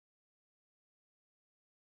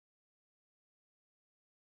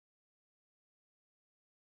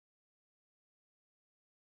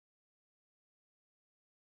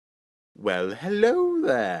Well, hello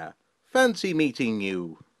there. Fancy meeting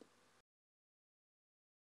you.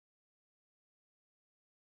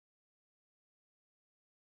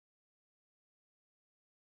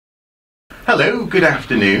 Hello, good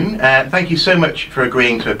afternoon. Thank you so much for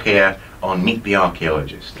agreeing to appear on Meet the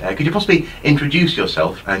Archaeologist. Could you possibly introduce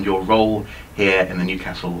yourself and your role here in the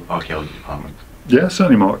Newcastle Archaeology Department? Yeah,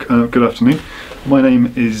 certainly, Mark. Good afternoon. My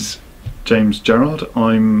name is James Gerrard.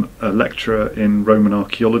 I'm a lecturer in Roman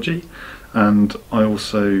archaeology, and I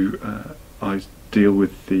also I deal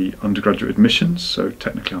with the undergraduate admissions. So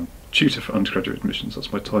technically, I'm tutor for undergraduate admissions.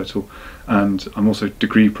 That's my title, and I'm also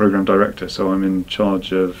degree program director. So I'm in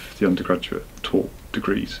charge of the undergraduate taught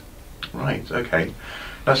degrees. Right. Okay.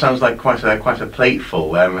 That sounds like quite a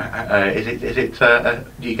plateful. Do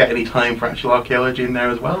you get any time for actual archaeology in there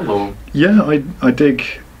as well, or? Yeah, I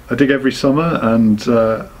dig every summer, and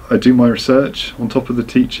I do my research on top of the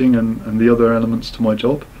teaching and the other elements to my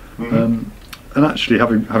job. Mm-hmm. And actually,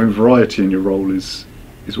 having variety in your role is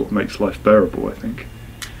what makes life bearable, I think.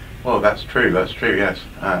 Well, that's true. That's true. Yes,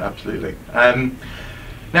 absolutely.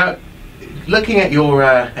 Now, looking at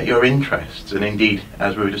your interests, and indeed,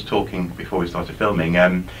 as we were just talking before we started filming,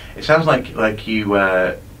 it sounds like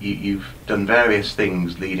you've done various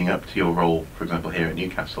things leading up to your role. For example, here at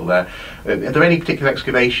Newcastle, are there any particular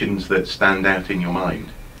excavations that stand out in your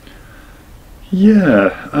mind?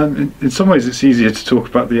 Yeah, in some ways, it's easier to talk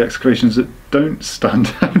about the excavations that don't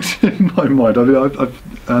stand out in my mind. I mean,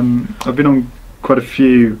 I've been on quite a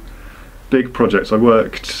few big projects. I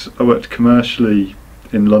worked commercially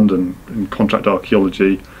in London in contract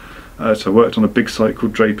archaeology. So I worked on a big site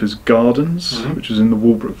called Draper's Gardens, mm-hmm. which was in the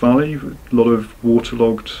Walbrook Valley. A lot of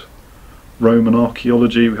waterlogged Roman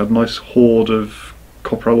archaeology. We had a nice hoard of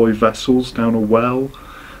copper alloy vessels down a well,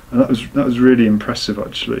 and that was really impressive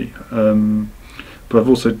actually. But I've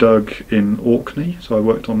also dug in Orkney, so I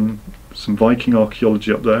worked on some Viking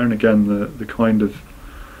archaeology up there, and again the kind of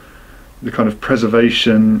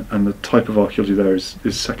preservation and the type of archaeology there is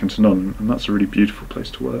second to none, and that's a really beautiful place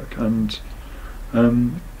to work. And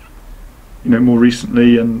more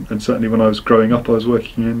recently, and certainly when I was growing up, I was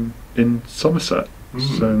working in Somerset,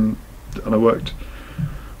 and I worked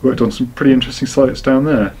on some pretty interesting sites down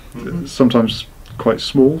there. Sometimes quite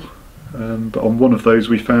small, but on one of those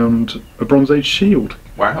we found a Bronze Age shield.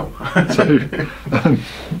 Wow! So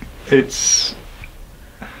it's.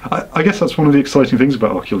 I guess that's one of the exciting things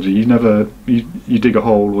about archaeology. You dig a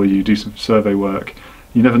hole or you do some survey work.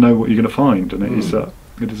 You never know what you're going to find, and it is that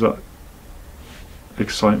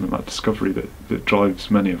excitement, that discovery that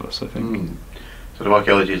drives many of us, I think. Sort of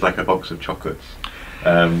archaeology is like a box of chocolates.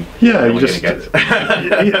 Yeah, you just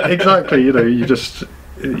exactly.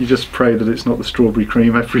 You just pray that it's not the strawberry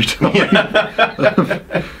cream every time.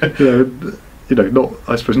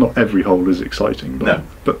 I suppose not every hole is exciting, but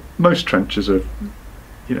most trenches are.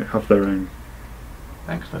 Have their own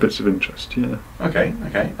bits of interest. Yeah. Okay.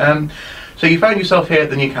 So you found yourself here at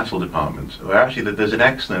the Newcastle department, where actually there's an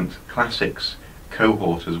excellent classics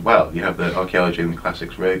cohort as well. You have the archaeology and the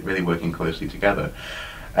classics really working closely together.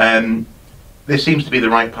 This seems to be the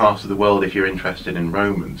right part of the world if you're interested in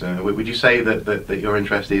Romans. Would you say that your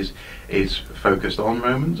interest is focused on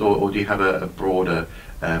Romans, or do you have a broader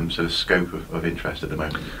sort of scope of interest at the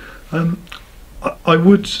moment? I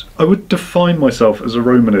would define myself as a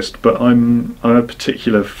Romanist, but I'm a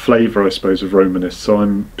particular flavour, I suppose, of Romanist. So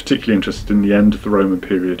I'm particularly interested in the end of the Roman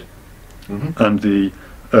period and the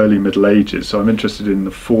early Middle Ages. So I'm interested in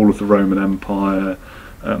the fall of the Roman Empire,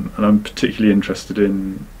 and I'm particularly interested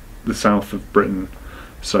in the south of Britain.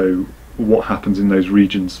 So what happens in those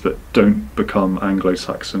regions that don't become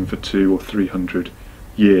Anglo-Saxon for 200 or 300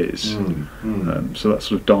 years. So that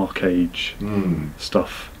sort of Dark Age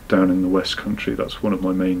stuff down in the West Country. That's one of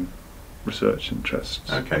my main research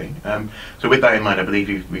interests. Okay, so with that in mind, I believe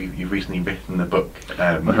you've recently written a book.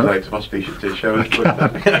 Would you like to possibly to show us?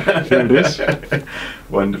 Here it is.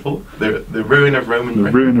 Wonderful. The Ruin of Roman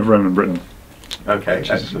Britain. The Ruin of Roman Britain. Okay,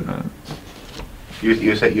 excellent. You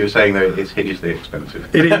were saying though it's hideously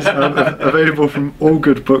expensive. It is available from all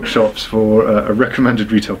good bookshops for a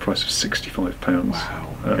recommended retail price of £65. Wow.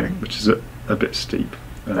 Okay. Which is a bit steep.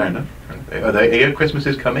 Fair enough. Christmas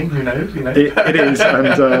is coming. Who knows? It is, and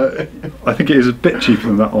I think it is a bit cheaper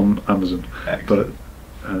than that on Amazon. Excellent.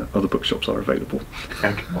 But other bookshops are available.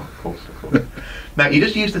 Okay, well, of course. Now, you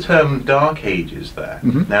just used the term Dark Ages there.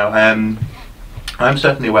 Now, I'm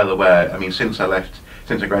certainly well aware. I mean, since I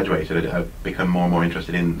graduated, I've become more and more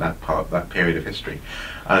interested in that period of history.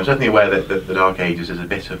 I'm certainly aware that the Dark Ages is a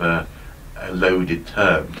bit of a loaded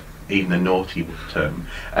term, even a naughty term.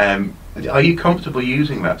 Are you comfortable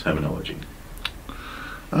using that terminology?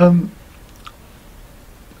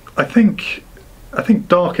 I think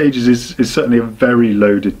Dark Ages is certainly a very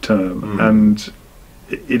loaded term, and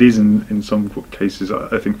it is in some cases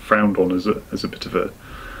I think frowned on as a bit of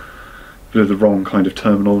the wrong kind of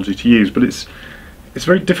terminology to use. But it's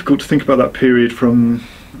very difficult to think about that period from,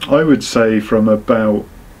 I would say, from about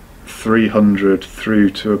 300 through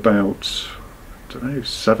to about, I don't know,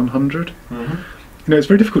 700. It's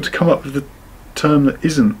very difficult to come up with a term that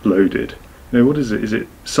isn't loaded. What is it? Is it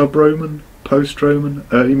sub-Roman, post-Roman,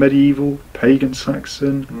 early medieval, pagan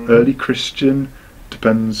Saxon, early Christian?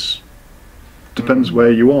 Depends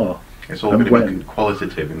where you are. It's all going to be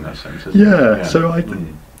qualitative in that sense, isn't it? Yeah. So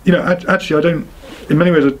actually, I don't. In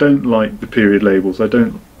many ways, I don't like the period labels. I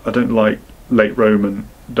don't like late Roman,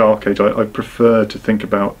 Dark Age. I prefer to think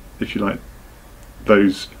about, if you like,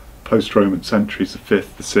 those post-Roman centuries, the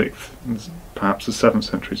 5th, the 6th, and perhaps the 7th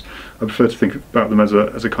centuries. I prefer to think about them as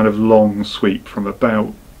a kind of long sweep from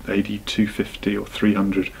about AD 250 or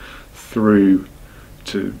 300 through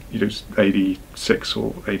to AD 6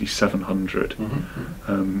 or AD 700,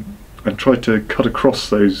 and try to cut across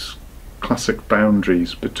those classic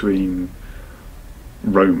boundaries between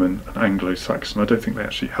Roman and Anglo-Saxon. I don't think they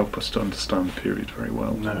actually help us to understand the period very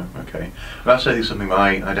well. No, okay. Well, that's certainly something that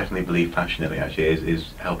I definitely believe passionately, actually,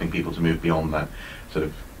 is helping people to move beyond that sort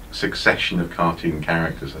of succession of cartoon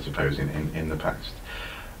characters, I suppose, in the past.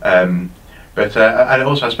 But and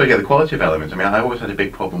also, I suppose, the qualitative element. I mean, I always had a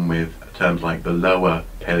big problem with terms like the lower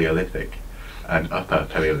Paleolithic and upper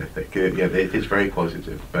Paleolithic. It is very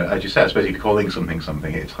qualitative. But as you said, I suppose if you're calling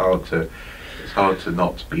something, it's hard to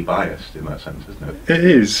not be biased in that sense, isn't it? It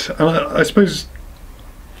is, and I suppose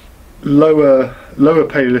lower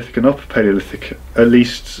Paleolithic and upper Paleolithic, at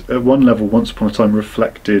least at one level, once upon a time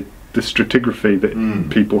reflected the stratigraphy that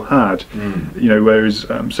people had. Whereas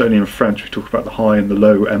certainly in French we talk about the High and the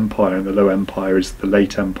Low Empire, and the Low Empire is the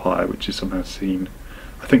Late Empire, which is somehow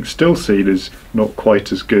still seen as not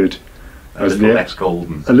quite as good as a little less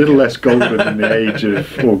golden. A little less golden than the age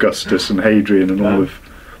of Augustus and Hadrian and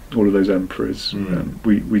all of those emperors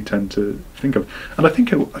we tend to think of. And I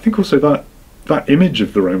think also that image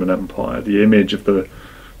of the Roman Empire, the image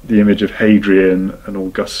of Hadrian and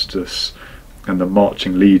Augustus and the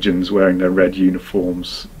marching legions wearing their red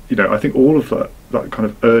uniforms, I think all of that kind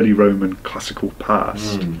of early Roman classical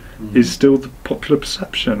past is still the popular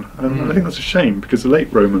perception, and I think that's a shame, because the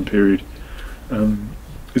late Roman period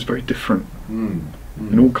is very different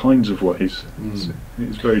in all kinds of ways.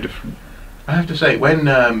 It's very different. I have to say, when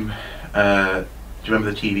do you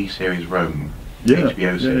remember the TV series Rome?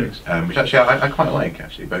 HBO series, which actually I quite like,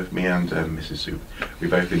 actually. Both me and Mrs. Soup, we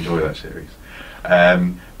both enjoy that series.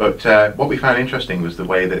 But what we found interesting was the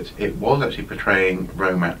way that it was actually portraying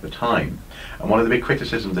Rome at the time. And one of the big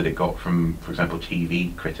criticisms that it got from, for example,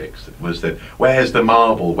 TV critics was that, where's the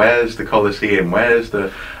marble, where's the Colosseum,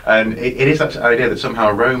 and it is that idea that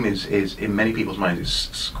somehow Rome is in many people's minds,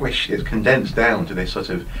 it's squished, it's condensed down to this sort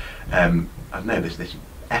of, I don't know, this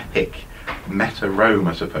epic meta Rome,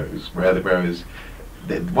 I suppose, whereas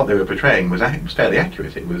what they were portraying was fairly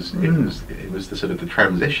accurate. It was the sort of the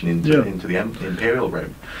transition into the imperial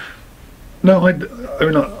Rome. No, I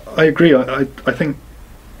mean I agree. I think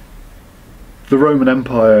the Roman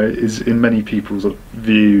Empire is, in many people's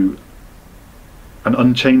view, an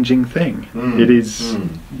unchanging thing. It is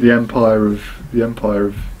the empire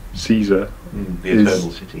of Caesar. The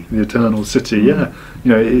eternal city. The eternal city. Yeah,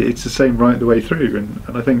 it's the same right the way through,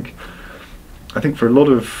 and I think for a lot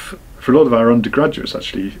of our undergraduates,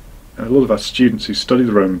 actually, a lot of our students who study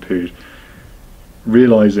the Roman period,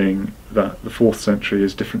 realising that the 4th century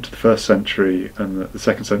is different to the 1st century and that the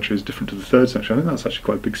 2nd century is different to the 3rd century, I think that's actually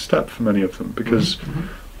quite a big step for many of them, because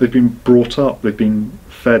they've been brought up, they've been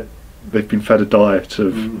fed a diet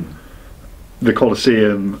of the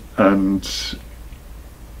Colosseum and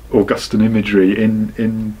Augustan imagery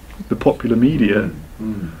in the popular media.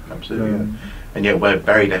 Absolutely. And yet we're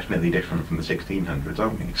very definitely different from the 1600s,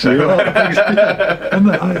 aren't we? So we are, and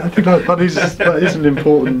I think that is an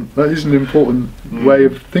important way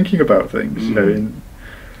of thinking about things. In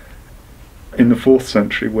the 4th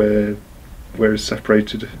century, where we're as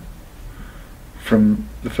separated from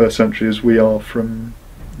the 1st century as we are from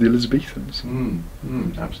the Elizabethans.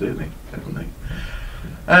 Absolutely, definitely.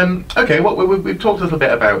 Okay, we've talked a little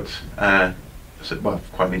bit about.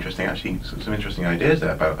 Quite interesting, actually. Some interesting ideas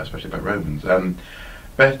there especially about Romans.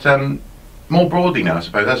 But more broadly now, I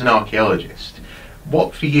suppose, as an archaeologist,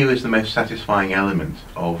 what for you is the most satisfying element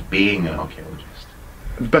of being an archaeologist?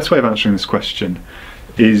 The best way of answering this question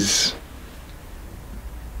is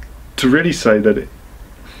to really say that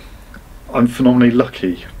I'm phenomenally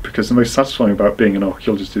lucky, because the most satisfying about being an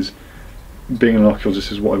archaeologist is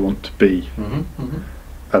what I want to be.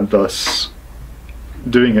 and thus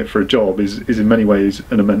doing it for a job is in many ways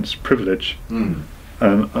an immense privilege.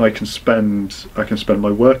 And I can spend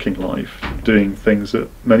my working life doing things that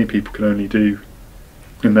many people can only do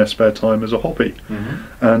in their spare time as a hobby.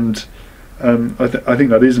 And I think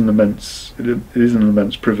that is an immense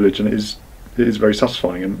privilege, and it is very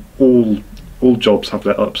satisfying. And all jobs have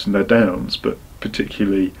their ups and their downs, but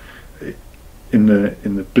particularly in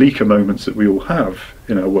the bleaker moments that we all have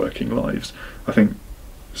in our working lives, I think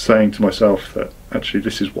saying to myself that actually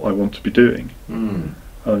this is what I want to be doing.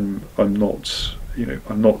 I'm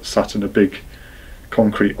not sat in a big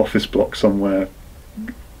concrete office block somewhere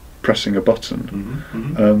pressing a button.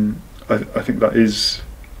 I think that is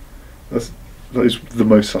the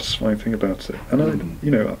most satisfying thing about it. And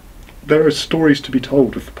there are stories to be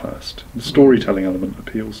told of the past. The storytelling element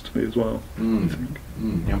appeals to me as well. I think.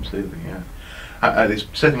 Absolutely, yeah. It's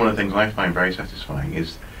certainly one of the things I find very satisfying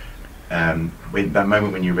is when that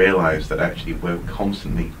moment when you realise that actually we're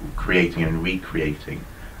constantly creating and recreating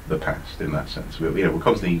the past. In that sense, we're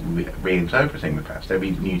constantly reinterpreting the past. Every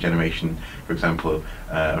new generation, for example,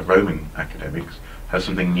 of Roman academics has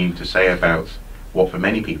something new to say about what for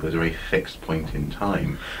many people is a very fixed point in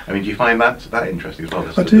time. I mean, do you find that interesting as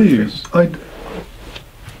well? I do.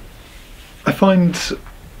 I find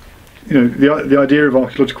the idea of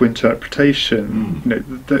archaeological interpretation.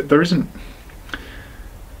 There isn't.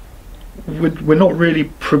 We're not really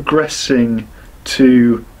progressing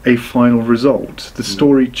to a final result. The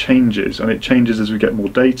story changes, and it changes as we get more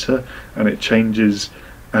data, and it changes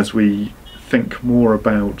as we think more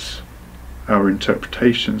about our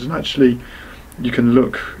interpretations. And actually, you can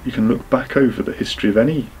look back over the history of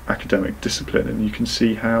any academic discipline, and you can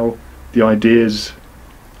see how the ideas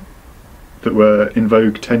that were in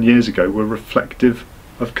vogue 10 years ago were reflective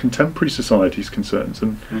of contemporary society's concerns.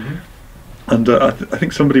 And I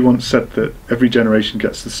think somebody once said that every generation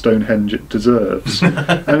gets the Stonehenge it deserves.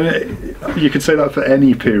 And you could say that for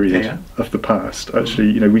any period of the past.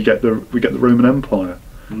 Actually, we get the Roman Empire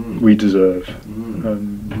we deserve.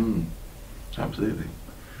 Absolutely,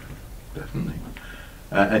 definitely.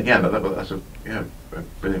 That's a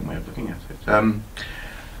brilliant way of looking at it.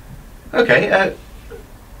 Okay,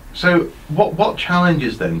 so what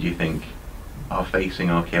challenges then do you think are facing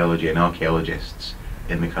archaeology and archaeologists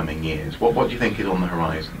in the coming years? What do you think is on the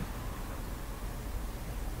horizon?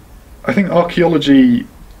 I think archaeology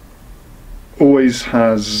always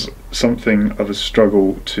has something of a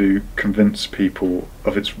struggle to convince people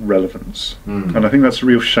of its relevance. And I think that's a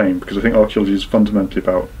real shame, because I think archaeology is fundamentally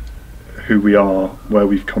about who we are, where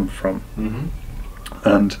we've come from.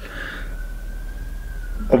 And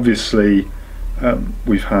obviously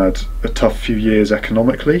we've had a tough few years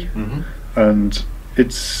economically, and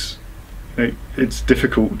it's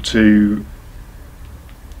difficult to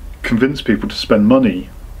convince people to spend money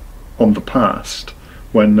on the past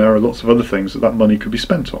when there are lots of other things that money could be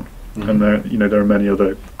spent on. And there are many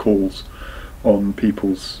other calls on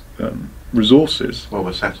people's resources. Well,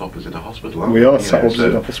 we're set opposite a hospital, aren't we? We are set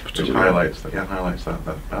opposite a hospital. Which highlights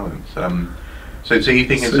that balance. So you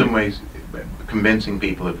think in some ways convincing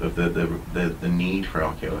people of the need for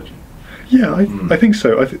archaeology? Yeah, I think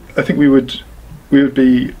so. I think we would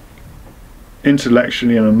be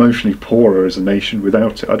intellectually and emotionally poorer as a nation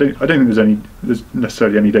without it. I don't think there's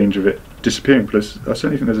necessarily any danger of it disappearing, but I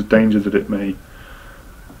certainly think there's a danger that it may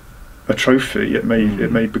atrophy. It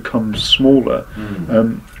may become smaller,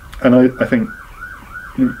 and I think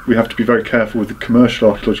we have to be very careful with the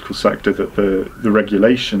commercial archaeological sector that the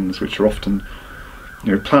regulations, which are often,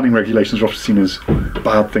 planning regulations, are often seen as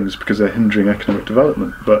bad things because they're hindering economic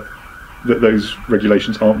development, but that those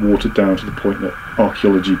regulations aren't watered down to the point that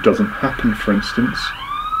archaeology doesn't happen, for instance.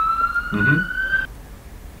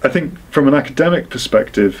 I think from an academic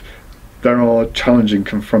perspective, there are challenges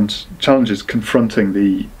confronting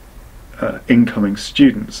the incoming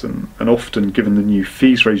students, and often, given the new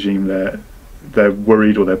fees regime, they're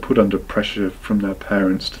worried, or they're put under pressure from their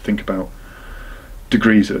parents to think about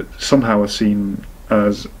degrees that somehow are seen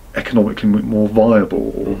as economically more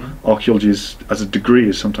viable, or archaeology as a degree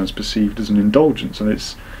is sometimes perceived as an indulgence, and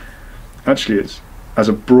it's as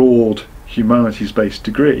a broad humanities-based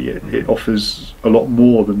degree, it offers a lot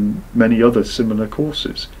more than many other similar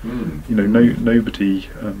courses.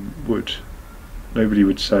 Nobody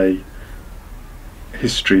would say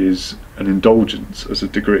history is an indulgence as a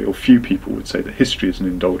degree, or few people would say that history is an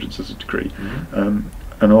indulgence as a degree.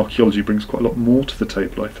 And archaeology brings quite a lot more to the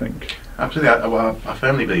table, I think. Absolutely. I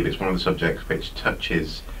firmly believe it's one of the subjects which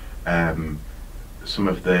touches some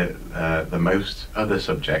of the most other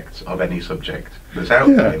subjects of any subject that's out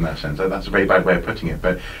there, in that sense. That's a very bad way of putting it,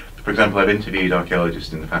 but for example, I've interviewed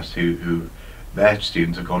archaeologists in the past who their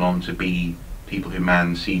students have gone on to be people who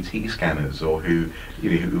man CT scanners, or who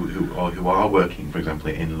who are working, for example,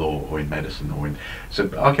 in law or in medicine, so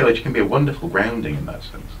archaeology can be a wonderful grounding in that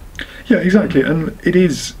sense. Yeah, exactly, and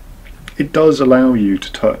it does allow you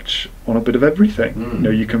to touch on a bit of everything. You know,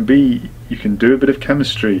 you can do a bit of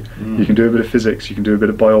chemistry, you can do a bit of physics, you can do a bit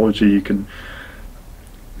of biology, you can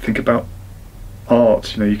think about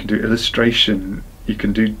art, you know, you can do illustration, you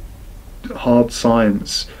can do hard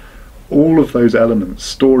science. All of those elements,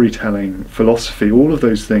 storytelling, philosophy, all of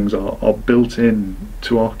those things are built in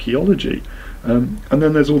to archaeology. And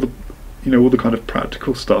then there's all the kind of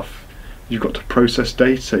practical stuff. You've got to process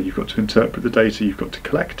data, you've got to interpret the data, you've got to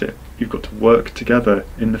collect it, you've got to work together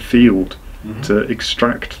in the field to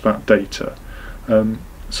extract that data.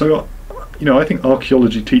 So, you know, I think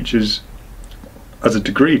archaeology teaches, as a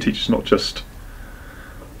degree, teaches not just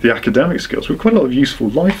the academic skills, but quite a lot of useful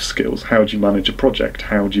life skills. How do you manage a project?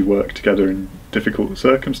 How do you work together in difficult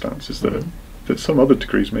circumstances that some other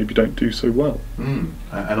degrees maybe don't do so well? And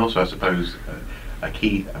also, I suppose, a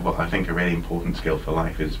key, well, I think a really important skill for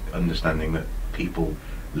life is understanding that people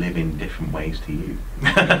live in different ways to you.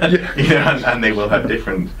 You know, and they will have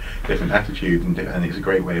different attitudes, and it's a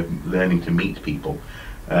great way of learning to meet people.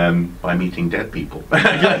 By meeting dead people.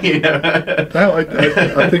 You know? No,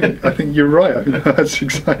 I think you're right. I mean, that's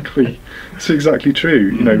exactly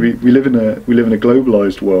true. You know, we live in a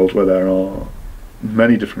globalized world where there are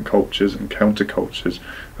many different cultures and countercultures,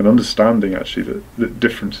 and understanding actually that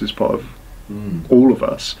difference is part of all of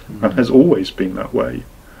us and has always been that way.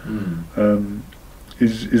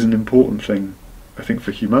 Is an important thing, I think,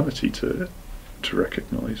 for humanity to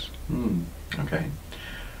recognise. Okay.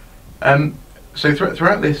 So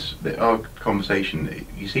throughout our conversation,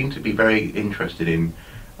 you seem to be very interested in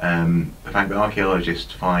the fact that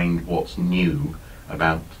archaeologists find what's new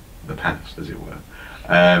about the past, as it were,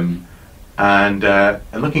 and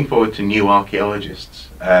looking forward to new archaeologists.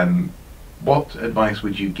 What advice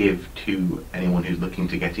would you give to anyone who's looking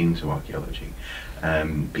to get into archaeology?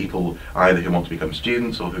 People either who want to become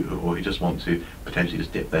students or who just want to potentially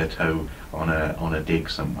just dip their toe on a dig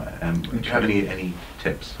somewhere. Do you have any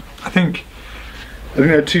tips? I think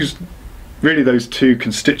there are those two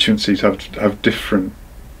constituencies have different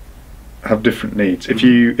needs. If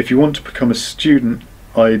you want to become a student,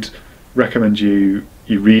 I'd recommend you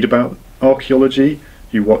read about archaeology,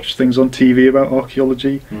 you watch things on TV about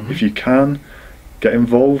archaeology. If you can, get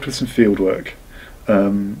involved with some field work,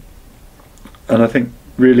 and I think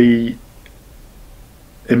really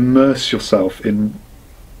immerse yourself in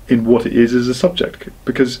what it is as a subject,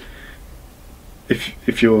 because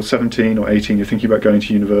if you're 17 or 18, you're thinking about going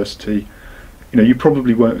to university, you know, you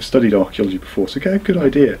probably won't have studied archaeology before, so get a good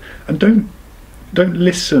idea, and don't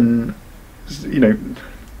listen, you know,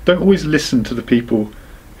 don't always listen to the people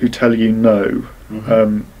who tell you no.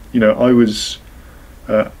 You know, I was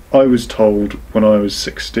told when I was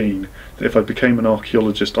 16 that if I became an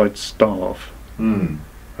archaeologist I'd starve, and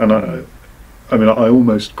I mean I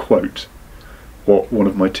almost quote what one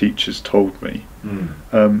of my teachers told me,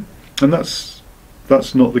 and that's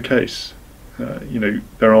not the case. You know,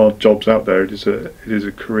 there are jobs out there. It is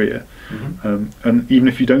a career, and even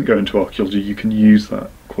if you don't go into archaeology, you can use that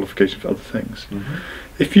qualification for other things.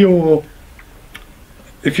 If you're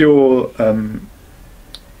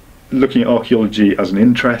looking at archaeology as an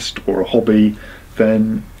interest or a hobby,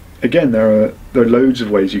 then again there are loads of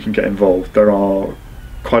ways you can get involved. There are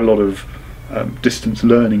quite a lot of distance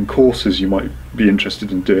learning courses you might be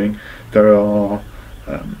interested in doing. There are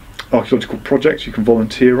archaeological projects you can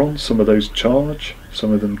volunteer on. Some of those charge,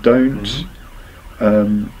 some of them don't.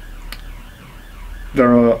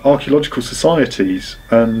 There are archaeological societies,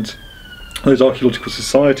 and those archaeological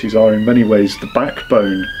societies are in many ways the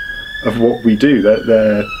backbone of what we do.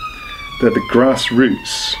 They're the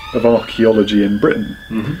grassroots of archaeology in Britain.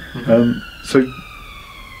 So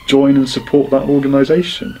join and support that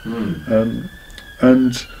organisation,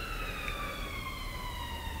 and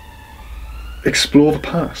explore the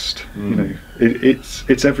past. You know,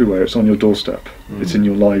 it's everywhere. It's on your doorstep. It's in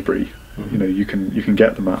your library. You know, you can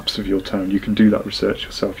get the maps of your town. You can do that research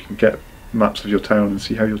yourself. You can get maps of your town and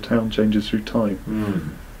see how your town changes through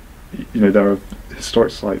time. You know, there are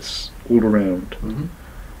historic sites all around,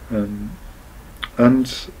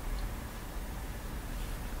 and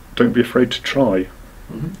don't be afraid to try.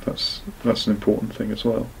 That's an important thing as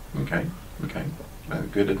well. Okay.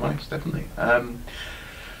 Good advice, definitely.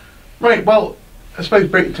 Right, well, I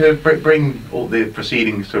suppose to bring all the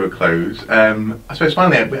proceedings to a close, I suppose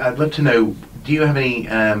finally I'd love to know, do you have any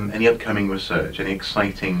upcoming research, any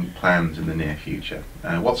exciting plans in the near future?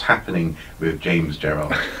 What's happening with James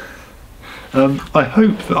Gerrard? I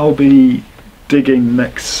hope that I'll be digging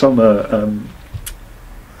next summer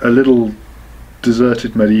a little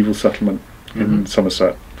deserted medieval settlement in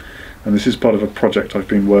Somerset, and this is part of a project I've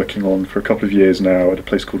been working on for a couple of years now at a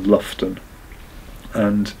place called Loughton,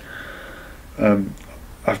 and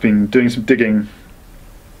I've been doing some digging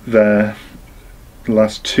there the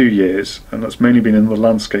last 2 years, and that's mainly been in the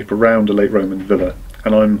landscape around a late Roman villa,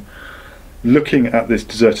 and I'm looking at this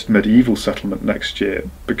deserted medieval settlement next year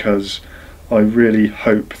because I really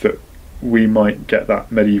hope that we might get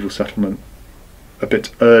that medieval settlement a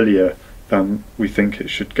bit earlier than we think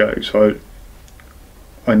it should go. So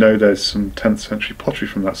I know there's some 10th century pottery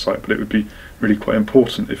from that site, but it would be really quite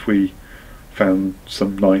important if we found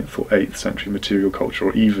some 9th or 8th century material culture,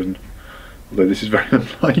 or even, although this is very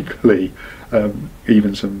unlikely,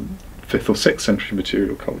 even some 5th or 6th century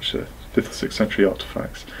material culture, 5th or 6th century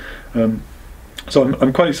artefacts. So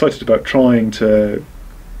I'm quite excited about trying to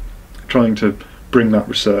bring that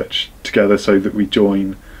research together so that we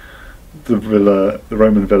join the villa, the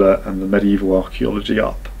Roman villa, and the medieval archaeology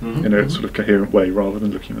up in a sort of coherent way, rather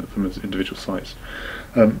than looking at them as individual sites.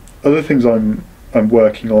 Other things I'm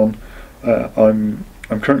working on. I'm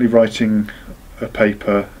currently writing a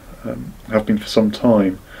paper, have been for some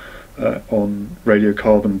time, on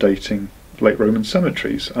radiocarbon dating late Roman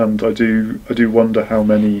cemeteries, and I do wonder how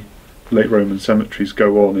many late Roman cemeteries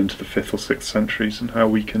go on into the 5th or 6th centuries, and how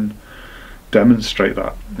we can demonstrate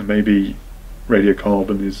that. And maybe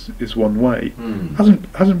radiocarbon is one way.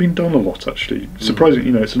 Hasn't been done a lot, actually.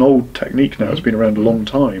 Surprisingly, it's an old technique now. It's been around a long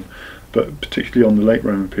time, but particularly on the late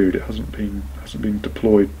Roman period, it hasn't been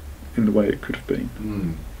deployed in the way it could have been.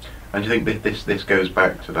 And do you think this goes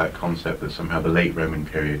back to that concept that somehow the late Roman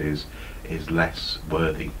period is less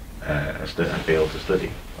worthy a field to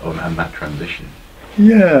study, and that transition?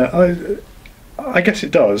 Yeah, I guess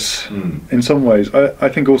it does in some ways. I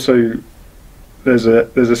think also there's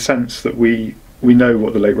a sense that we know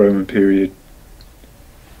what the late Roman period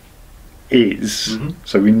is,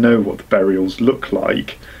 so we know what the burials look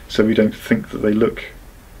like, so we don't think that they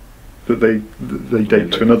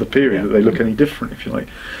date to another period, that they look any different, if you like.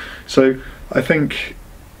 So I think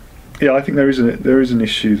there is an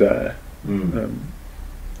issue there,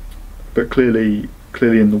 but clearly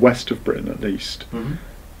in the west of Britain, at least,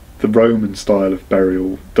 the Roman style of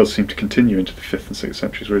burial does seem to continue into the 5th and 6th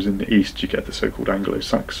centuries, whereas in the east you get the so-called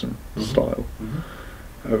Anglo-Saxon style,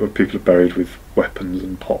 where people are buried with weapons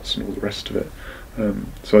and pots and all the rest of it.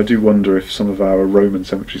 So I do wonder if some of our Roman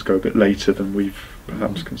cemeteries go a bit later than we've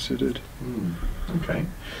perhaps considered. Okay.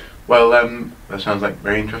 Well, that sounds like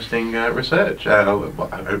very interesting research.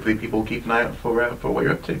 Hopefully people keep an eye out for what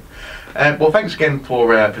you're up to. Well, thanks again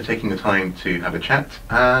for taking the time to have a chat,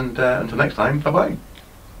 and until next time, bye-bye.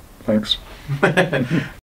 Thanks.